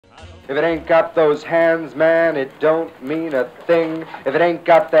If it ain't got those hands, man, it don't mean a thing. If it ain't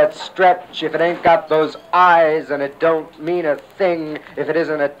got that stretch, if it ain't got those eyes, and it don't mean a thing. If it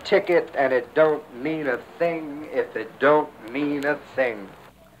isn't a ticket, and it don't mean a thing. If it don't mean a thing.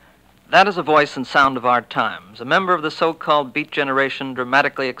 That is a voice and sound of our times, a member of the so-called beat generation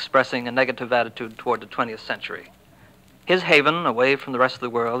dramatically expressing a negative attitude toward the 20th century. His haven, away from the rest of the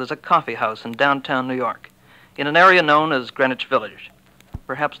world, is a coffee house in downtown New York, in an area known as Greenwich Village,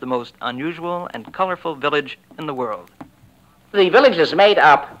 perhaps the most unusual and colorful village in the world. The village is made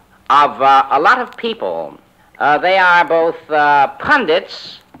up of a lot of people. They are both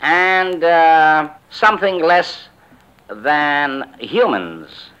pundits and something less than humans.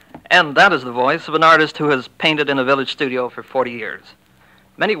 And that is the voice of an artist who has painted in a village studio for 40 years.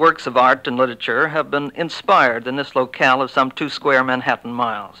 Many works of art and literature have been inspired in this locale of some 2 square Manhattan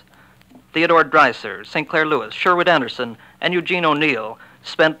miles. Theodore Dreiser, St. Clair Lewis, Sherwood Anderson, and Eugene O'Neill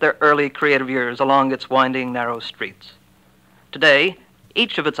spent their early creative years along its winding, narrow streets. Today,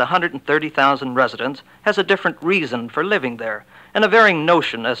 each of its 130,000 residents has a different reason for living there and a varying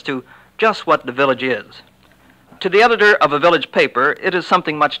notion as to just what the village is. To the editor of a village paper, it is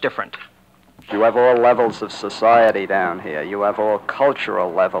something much different. You have all levels of society down here. You have all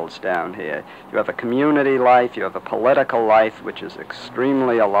cultural levels down here. You have a community life, you have a political life, which is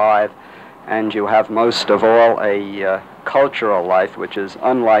extremely alive, and you have most of all a cultural life, which is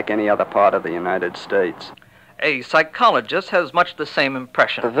unlike any other part of the United States. A psychologist has much the same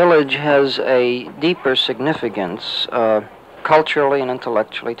impression. The village has a deeper significance culturally and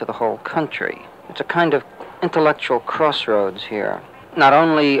intellectually to the whole country. It's a kind of intellectual crossroads here. Not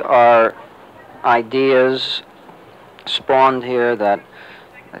only are ideas spawned here that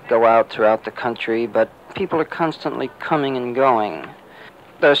go out throughout the country, but people are constantly coming and going.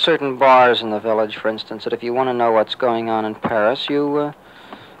 There are certain bars in the village, for instance, that if you want to know what's going on in Paris, you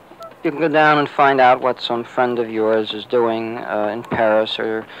can go down and find out what some friend of yours is doing in Paris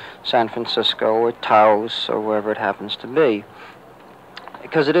or San Francisco or Taos or wherever it happens to be.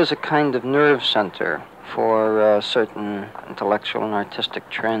 Because it is a kind of nerve center for certain intellectual and artistic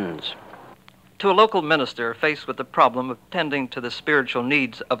trends. To a local minister faced with the problem of tending to the spiritual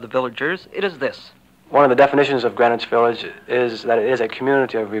needs of the villagers, it is this. One of the definitions of Greenwich Village is that it is a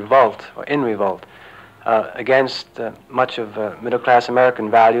community of revolt, or in revolt, against much of middle-class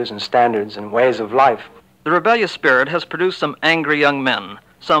American values and standards and ways of life. The rebellious spirit has produced some angry young men,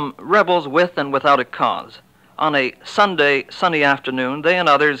 some rebels with and without a cause. On a Sunday, sunny afternoon, they and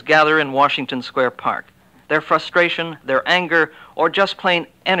others gather in Washington Square Park. Their frustration, their anger, or just plain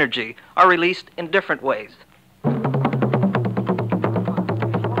energy are released in different ways.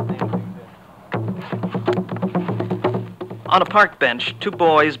 On a park bench, 2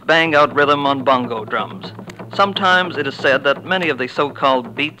 boys bang out rhythm on bongo drums. Sometimes it is said that many of the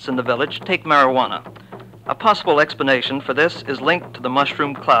so-called beats in the village take marijuana. A possible explanation for this is linked to the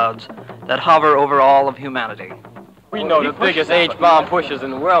mushroom clouds that hover over all of humanity. We know the biggest H-bomb pushers in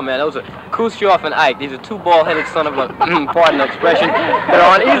the world, man. Those are Khrushchev and Ike. These are 2 bald-headed son of a, pardon the expression, that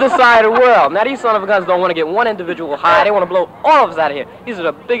are on either side of the world. Now, these son of a guns don't want to get one individual high. They want to blow all of us out of here. These are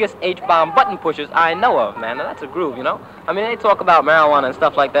the biggest H-bomb button pushers I know of, man. Now, that's a groove, you know? I mean, they talk about marijuana and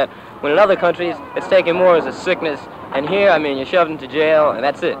stuff like that, when in other countries, it's taken more as a sickness. And here, I mean, you're shoved into jail, and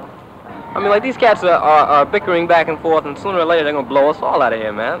that's it. I mean, like, these cats are bickering back and forth, and sooner or later, they're going to blow us all out of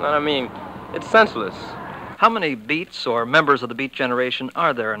here, man. And I mean, it's senseless. How many beats or members of the beat generation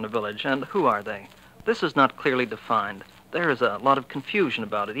are there in the village, and who are they? This is not clearly defined. There is a lot of confusion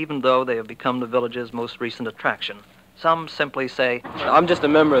about it, even though they have become the village's most recent attraction. Some simply say, I'm just a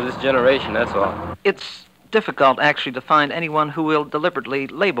member of this generation, that's all. It's difficult, actually, to find anyone who will deliberately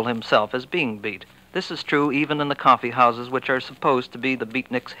label himself as being beat. This is true even in the coffee houses, which are supposed to be the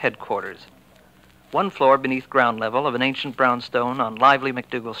beatniks' headquarters. 1 floor beneath ground level of an ancient brownstone on lively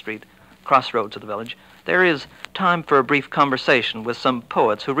McDougal Street, crossroads of the village, there is time for a brief conversation with some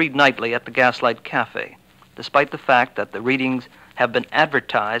poets who read nightly at the Gaslight Cafe. Despite the fact that the readings have been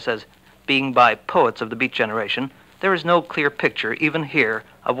advertised as being by poets of the beat generation, there is no clear picture, even here,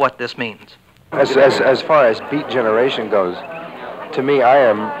 of what this means. As far as beat generation goes, to me, I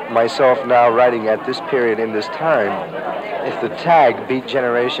am myself now writing at this period in this time. If the tag beat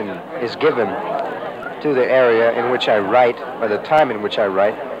generation is given to the area in which I write, or the time in which I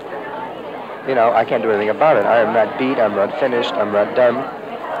write, you know, I can't do anything about it. I am not beat, I'm not finished, I'm not done.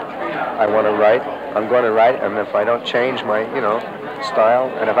 I want to write, I'm going to write, and if I don't change my, style,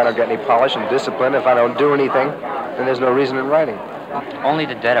 and if I don't get any polish and discipline, if I don't do anything, then there's no reason in writing. Only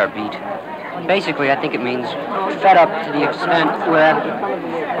the dead are beat. Basically, I think it means fed up to the extent where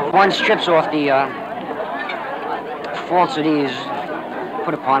one strips off the falsities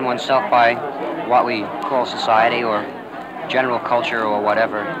put upon oneself by what we call society or general culture or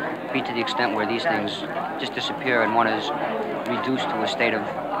whatever, be to the extent where these things just disappear and one is reduced to a state of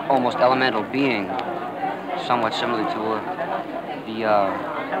almost elemental being, somewhat similar to the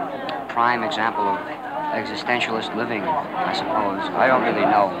prime example of existentialist living, I suppose. I don't really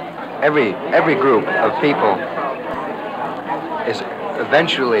know. Every group of people is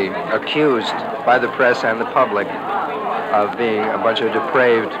eventually accused by the press and the public of being a bunch of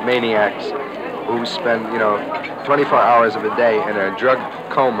depraved maniacs who spend, 24 hours of a day in a drug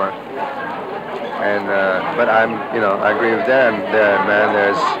coma. And but I agree with Dan there, man.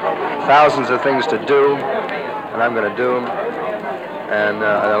 There's thousands of things to do, and I'm going to do them. And there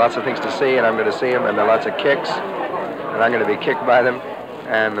are lots of things to see, and I'm going to see them. And there are lots of kicks, and I'm going to be kicked by them.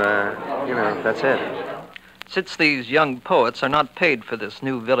 And that's it. Since these young poets are not paid for this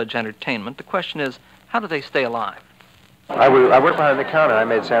new village entertainment, the question is, how do they stay alive? I worked behind the counter. I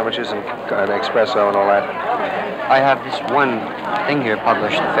made sandwiches and an espresso and all that. I have this one thing here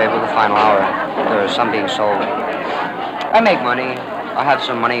published in favor of the final hour. There is some being sold. I make money. I have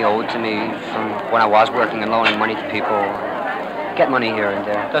some money owed to me from when I was working and loaning money to people. Get money here and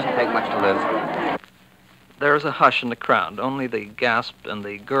there. Doesn't take much to live. There is a hush in the crowd. Only the gasp and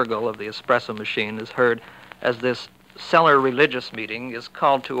the gurgle of the espresso machine is heard as this cellar religious meeting is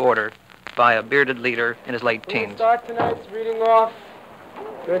called to order by a bearded leader in his late teens. We'll start tonight's reading off.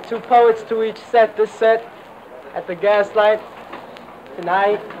 There are 2 poets to each set. This set at the Gaslight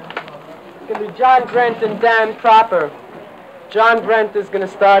tonight. It's going to be John Brent and Dan Cropper. John Brent is going to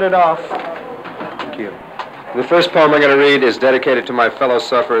start it off. Thank you. The first poem I'm going to read is dedicated to my fellow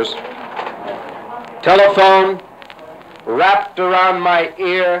sufferers. Telephone wrapped around my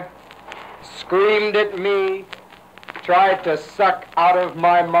ear, screamed at me, tried to suck out of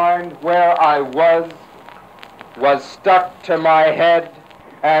my mind where I was stuck to my head,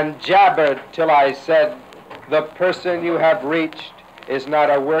 and jabbered till I said, the person you have reached is not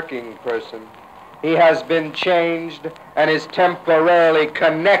a working person. He has been changed and is temporarily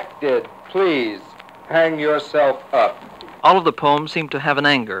connected. Please, hang yourself up. All of the poems seem to have an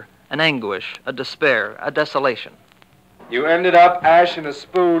anger, an anguish, a despair, a desolation. You ended up ash in a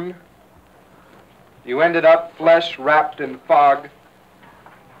spoon. You ended up flesh wrapped in fog.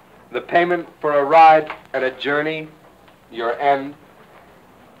 The payment for a ride and a journey, your end.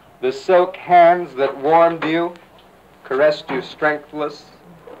 The silk hands that warmed you, caressed you strengthless.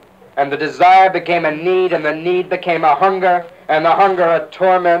 And the desire became a need, and the need became a hunger, and the hunger a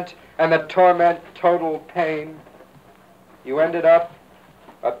torment, and the torment total pain. You ended up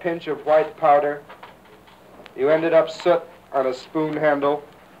a pinch of white powder. You ended up soot on a spoon handle.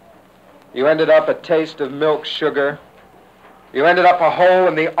 You ended up a taste of milk sugar. You ended up a hole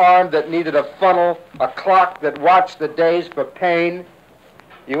in the arm that needed a funnel, a clock that watched the days for pain.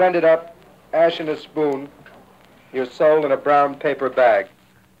 You ended up ash in a spoon, your soul in a brown paper bag.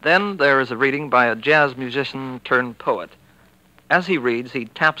 Then there is a reading by a jazz musician turned poet. As he reads, he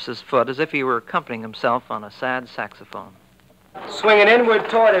taps his foot as if he were accompanying himself on a sad saxophone. Swinging inward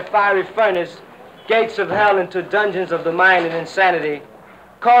toward a fiery furnace, gates of hell into dungeons of the mind and insanity,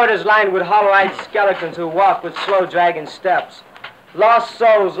 corridors lined with hollow-eyed skeletons who walk with slow dragging steps, lost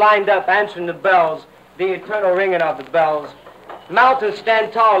souls lined up answering the bells, the eternal ringing of the bells. Mountains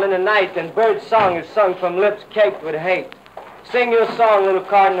stand tall in the night, and bird song is sung from lips caked with hate. Sing your song, little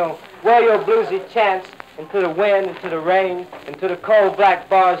cardinal, wail your bluesy chants into the wind, into the rain, into the cold black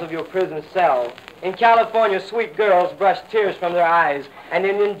bars of your prison cell. In California, sweet girls brush tears from their eyes, and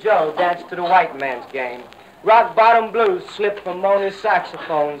Indian Joe danced to the white man's game. Rock-bottom blues slip from moaning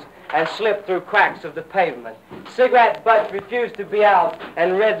saxophones and slip through cracks of the pavement. Cigarette butts refuse to be out,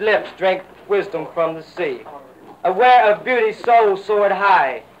 and red lips drink wisdom from the sea. Aware of beauty's soul soared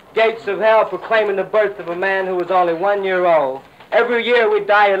high, gates of hell proclaiming the birth of a man who was only 1 year old. Every year we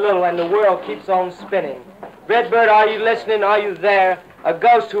die a little, and the world keeps on spinning. Redbird, are you listening? Are you there? A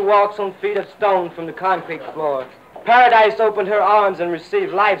ghost who walks on feet of stone from the concrete floor. Paradise opened her arms and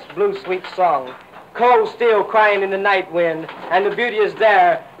received life's blue sweet song. Cold steel crying in the night wind, and the beauty is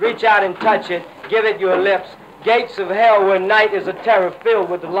there. Reach out and touch it, give it your lips. Gates of hell where night is a terror filled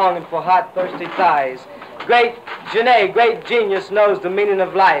with the longing for hot, thirsty thighs. Great Janae, great genius, knows the meaning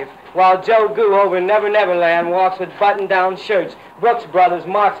of life, while Joe Goo over in Never Never Land walks with button-down shirts. Brooks Brothers,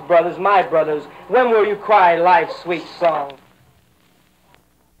 Marx Brothers, my brothers, when will you cry life's sweet song?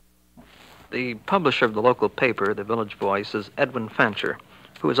 The publisher of the local paper, The Village Voice, is Edwin Fancher,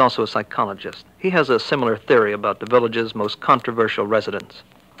 who is also a psychologist. He has a similar theory about the village's most controversial residents.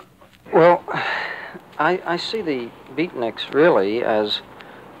 Well, I see the beatniks really as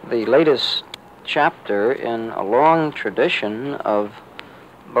the latest chapter in a long tradition of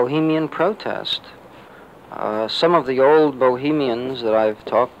bohemian protest. Some of the old bohemians that I've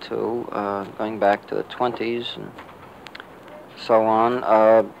talked to, going back to the 20s and so on,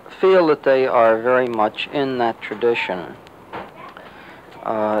 feel that they are very much in that tradition.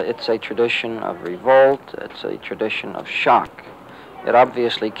 It's a tradition of revolt, it's a tradition of shock. It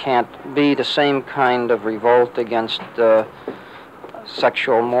obviously can't be the same kind of revolt against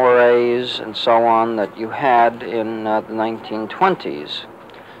sexual mores and so on that you had in the 1920s.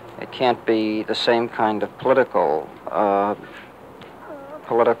 It can't be the same kind of political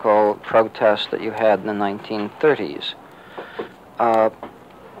protest that you had in the 1930s.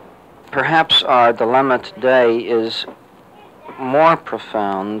 Perhaps our dilemma today is more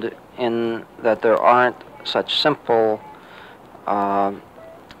profound in that there aren't such simple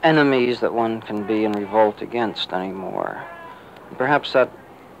enemies that one can be in revolt against anymore. Perhaps that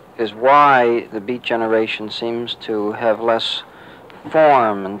is why the Beat Generation seems to have less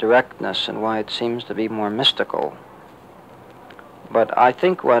form and directness and why it seems to be more mystical. But I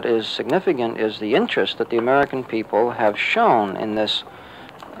think what is significant is the interest that the American people have shown in this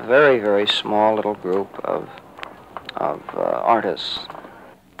very, very small little group of artists.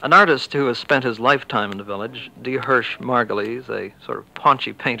 An artist who has spent his lifetime in the village, D. Hirsch Margulies, a sort of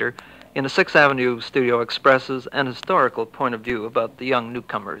paunchy painter, in the 6th Avenue studio expresses an historical point of view about the young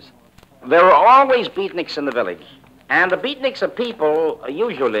newcomers. There are always beatniks in the village. And the beatniks are people,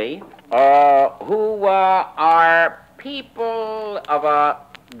 usually, who are people of a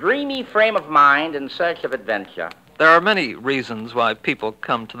dreamy frame of mind in search of adventure. There are many reasons why people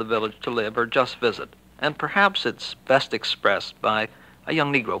come to the village to live or just visit, and perhaps it's best expressed by a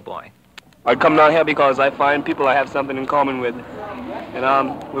young Negro boy. I come down here because I find people I have something in common with,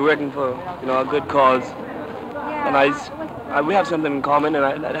 and we're working for, a good cause, and we have something in common,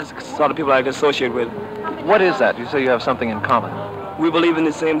 and that's the sort of people I can associate with. What is that? You say you have something in common. We believe in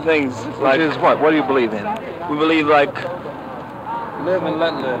the same things. Which is what? What do you believe in? We believe live and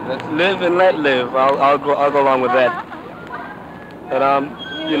let live. Live and let live. I'll go along with that.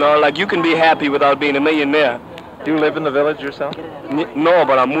 And you can be happy without being a millionaire. Do you live in the village yourself? No,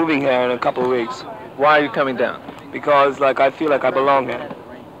 but I'm moving here in a couple of weeks. Why are you coming down? Because I feel like I belong here.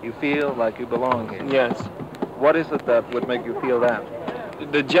 You feel like you belong here? Yes. What is it that would make you feel that?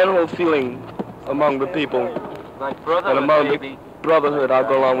 The general feeling among the people. Like brotherhood, and among the brotherhood, I'll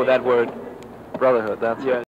go along with that word. Brotherhood, that's yes.